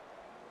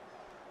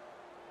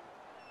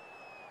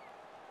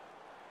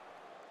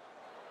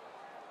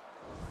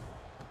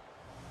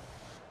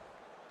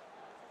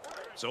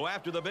 So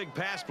after the big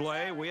pass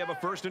play, we have a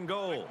 1st and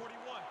goal.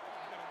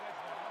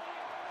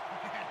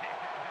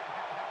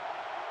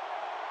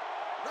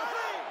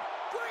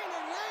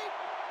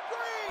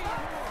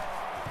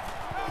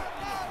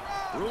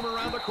 Room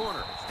around the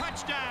corner.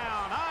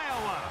 Touchdown,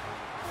 Iowa.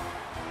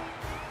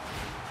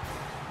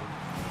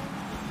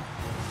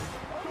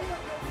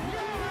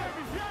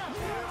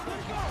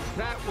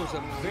 That was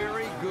a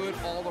very good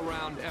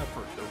all-around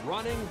effort. The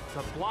running,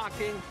 the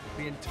blocking,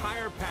 the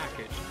entire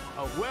package.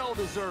 A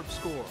well-deserved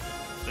score.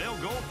 They'll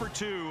go for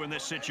 2 in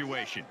this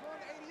situation.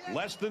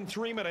 Less than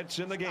 3 minutes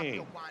in the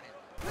game.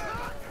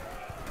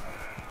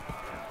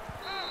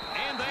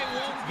 And they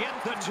won't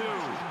get the 2.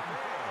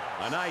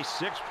 A nice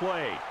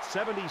 6-play,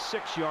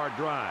 76-yard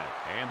drive.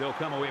 And they'll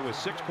come away with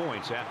 6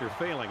 points after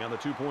failing on the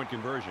 2-point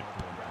conversion.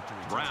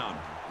 Brown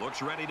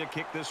looks ready to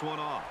kick this one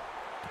off.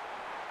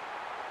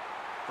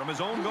 From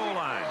his own goal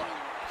line.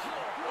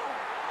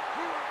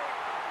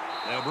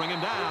 They'll bring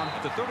him down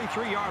at the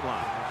 33-yard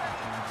line.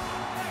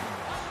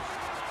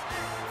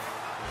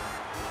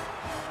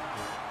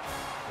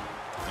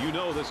 You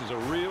know this is a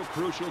real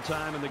crucial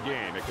time in the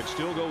game. It could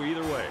still go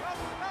either way.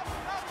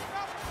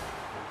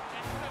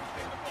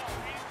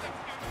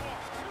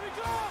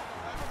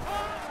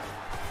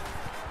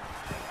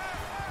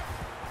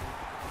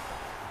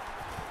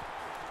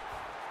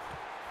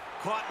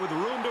 Caught with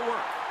room to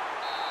work.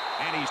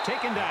 And he's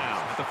taken down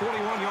at the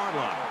 41-yard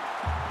line.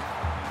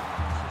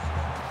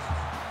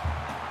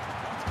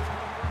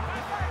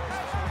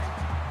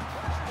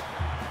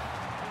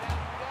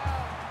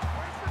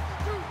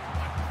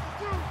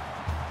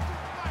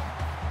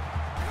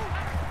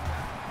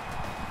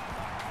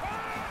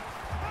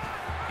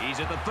 He's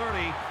at the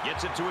 30,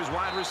 gets it to his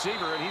wide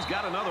receiver, and he's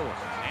got another one.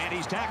 And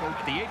he's tackled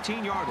at the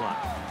 18-yard line.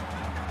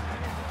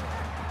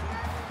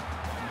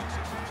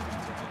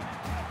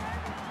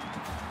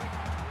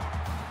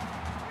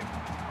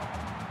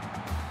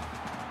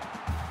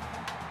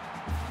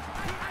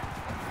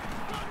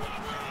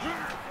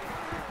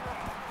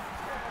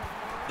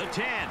 The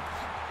 10.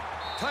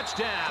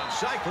 Touchdown,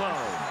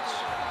 Cyclones.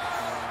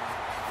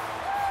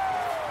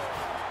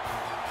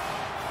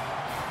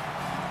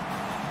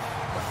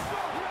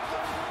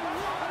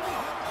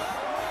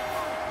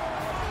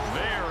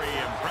 Very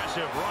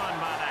impressive run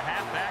by the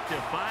halfback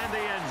to find the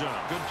end zone.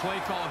 Good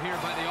play call here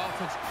by the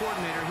offensive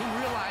coordinator. He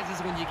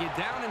realizes when you get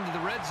down into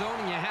the red zone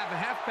and you have a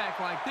halfback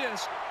like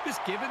this,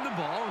 just give him the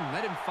ball and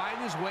let him find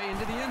his way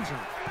into the end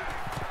zone.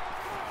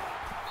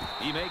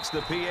 He makes the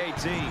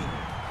PAT.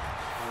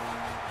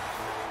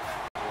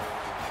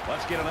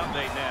 Let's get an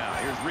update now.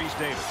 Here's Reese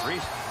Davis.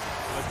 Reese.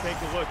 Let's take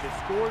a look at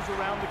scores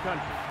around the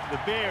country.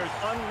 The Bears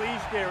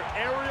unleash their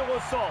aerial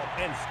assault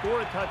and score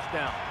a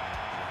touchdown.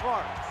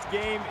 Clark's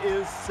game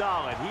is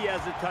solid. He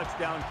has a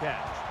touchdown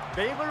catch.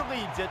 Baylor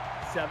leads it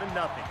 7-0.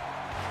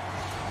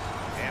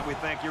 And we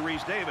thank you,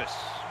 Reese Davis.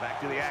 Back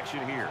to the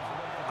action here.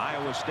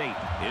 Iowa State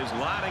is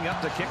lining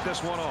up to kick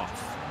this one off.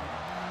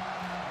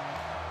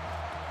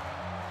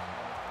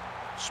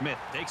 Smith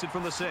takes it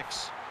from the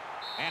 6.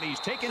 And he's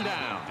taken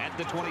down at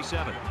the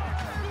 27.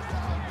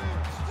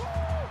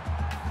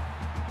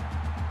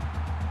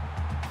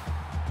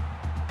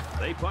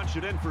 They punched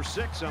it in for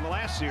 6 on the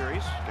last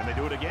series. Can they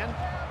do it again?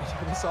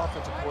 This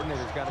offensive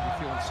coordinator's got to be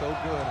feeling so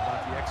good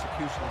about the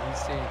execution that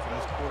he's seeing from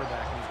his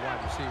quarterback and his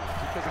wide receivers.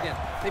 Because, again,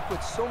 they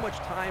put so much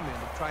time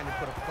into trying to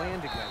put a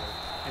plan together.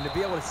 And to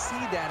be able to see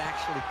that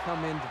actually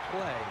come into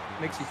play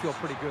makes you feel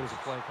pretty good as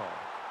a play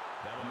caller.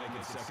 That'll make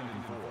it 2nd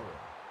and 4.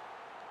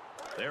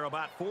 They're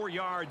about 4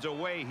 yards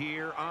away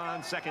here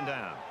on 2nd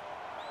down.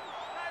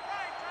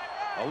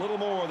 A little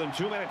more than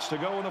 2 minutes to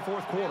go in the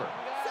 4th quarter.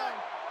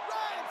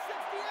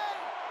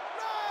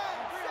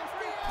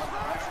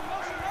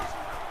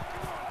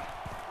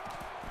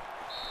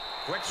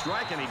 Quick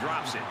strike, and he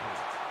drops it.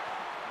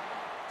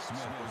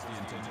 Smith was the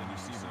intended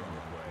receiver on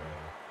the play.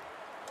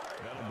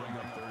 That'll bring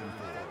up 3rd and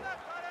 4.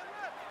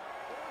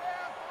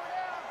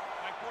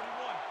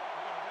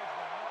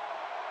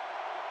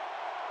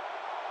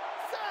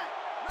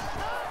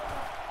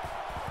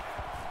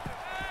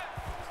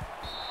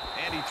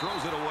 And he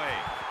throws it away.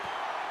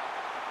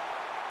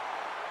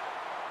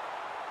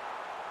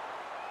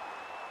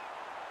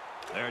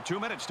 There are 2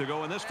 minutes to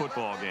go in this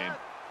football game.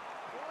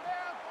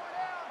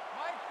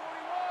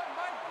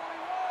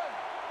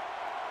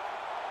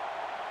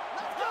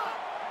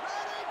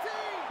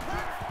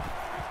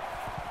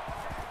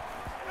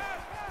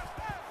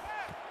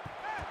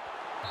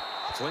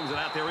 Slings it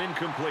out there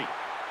incomplete.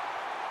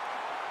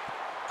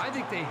 I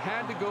think they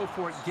had to go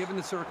for it given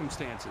the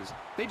circumstances.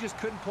 They just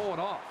couldn't pull it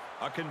off.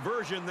 A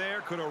conversion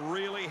there could have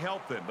really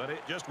helped them, but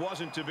it just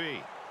wasn't to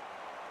be.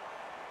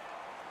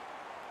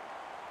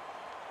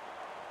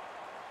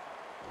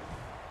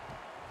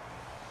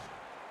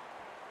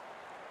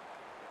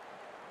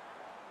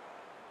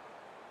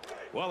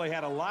 Well, they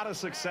had a lot of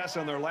success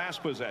on their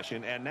last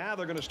possession, and now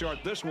they're going to start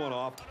this one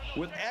off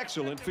with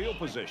excellent field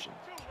position.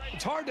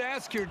 It's hard to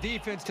ask your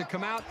defense to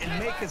come out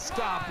and make a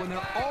stop when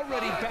they're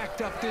already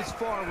backed up this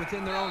far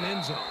within their own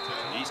end zone.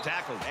 He's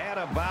tackled at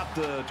about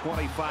the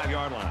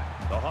 25-yard line.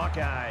 The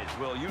Hawkeyes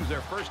will use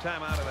their first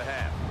time out of the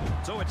half.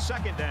 So it's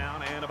second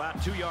down and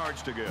about 2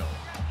 yards to go.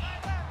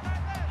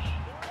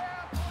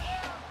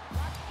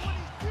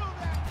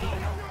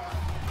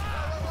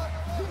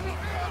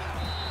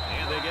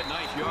 And they get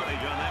nice yardage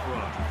on that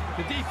run.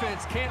 The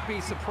defense can't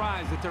be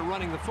surprised that they're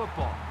running the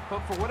football,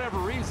 but for whatever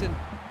reason,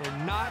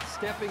 they're not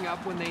stepping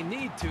up when they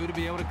need to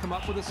be able to come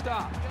up with a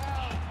stop.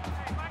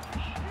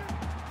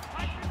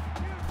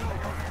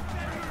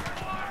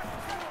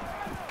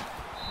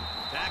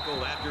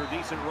 Tackled after a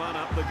decent run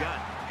up the gut.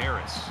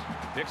 Harris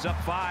picks up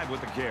 5 with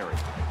the carry.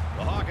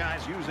 The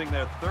Hawkeyes using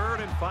their third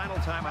and final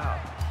timeout.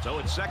 So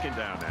it's second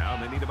down now,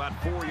 and they need about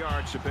 4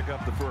 yards to pick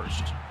up the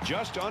first.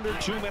 Just under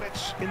 2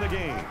 minutes in the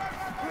game.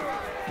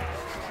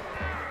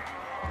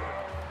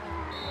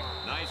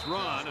 Nice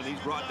run, and he's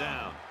brought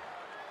down.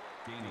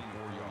 Gaining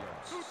 4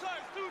 yards. Two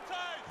times, two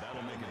times.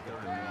 That'll make it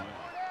 3rd and 1.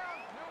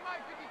 No,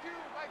 Mike 52,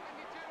 Mike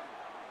 52.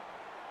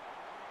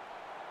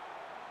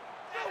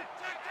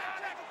 Check.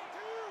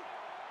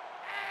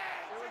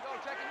 Here we go,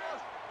 check and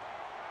motion.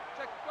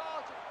 Check the ball,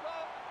 check the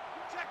ball.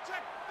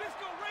 Check.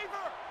 Disco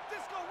Raver.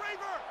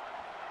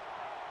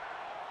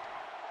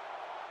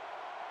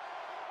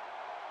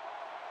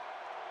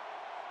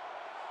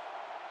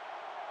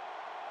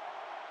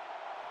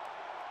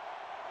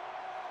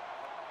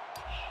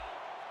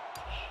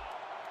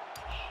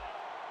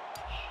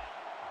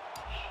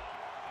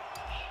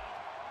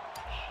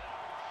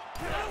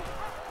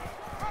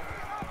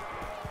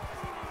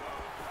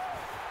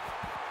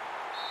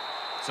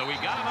 So he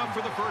got enough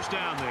for the first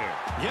down there.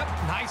 Yep,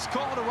 nice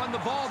call to run the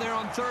ball there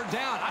on 3rd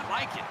down. I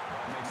like it.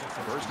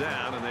 First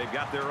down, and they've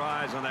got their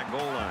eyes on that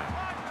goal line.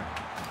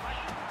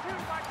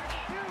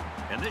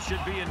 And this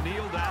should be a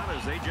kneel down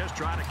as they just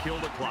try to kill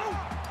the clock.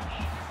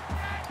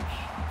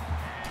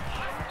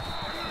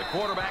 The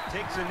quarterback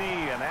takes a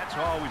knee, and that's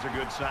always a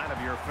good sign if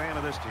you're a fan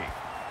of this team.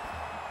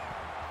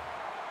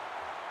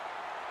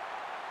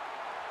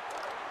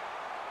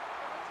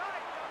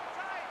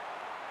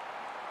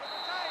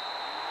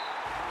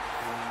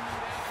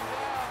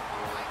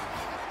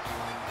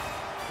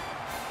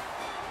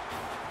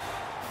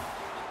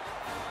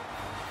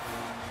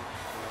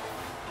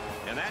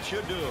 And that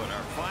should do it.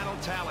 Our final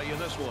tally in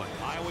this one.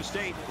 Iowa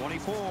State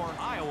 24,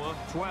 Iowa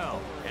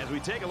 12. As we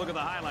take a look at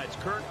the highlights,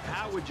 Kurt,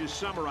 how would you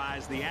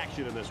summarize the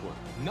action in this one?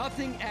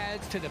 Nothing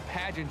adds to the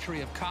pageantry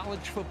of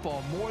college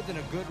football more than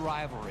a good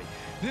rivalry.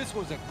 This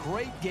was a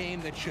great game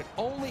that should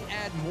only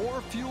add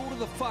more fuel to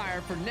the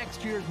fire for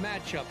next year's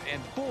matchup.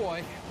 And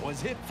boy,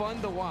 was it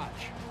fun to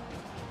watch.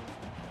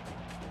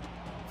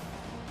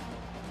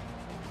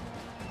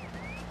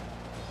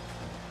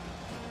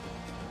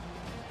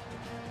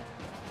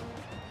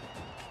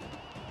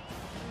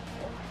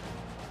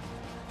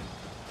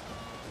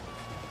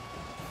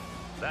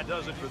 That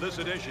does it for this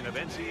edition of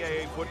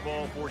NCAA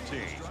Football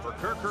 14. For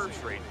Kirk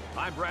Herbstreit,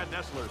 I'm Brad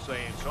Nessler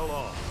saying so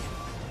long.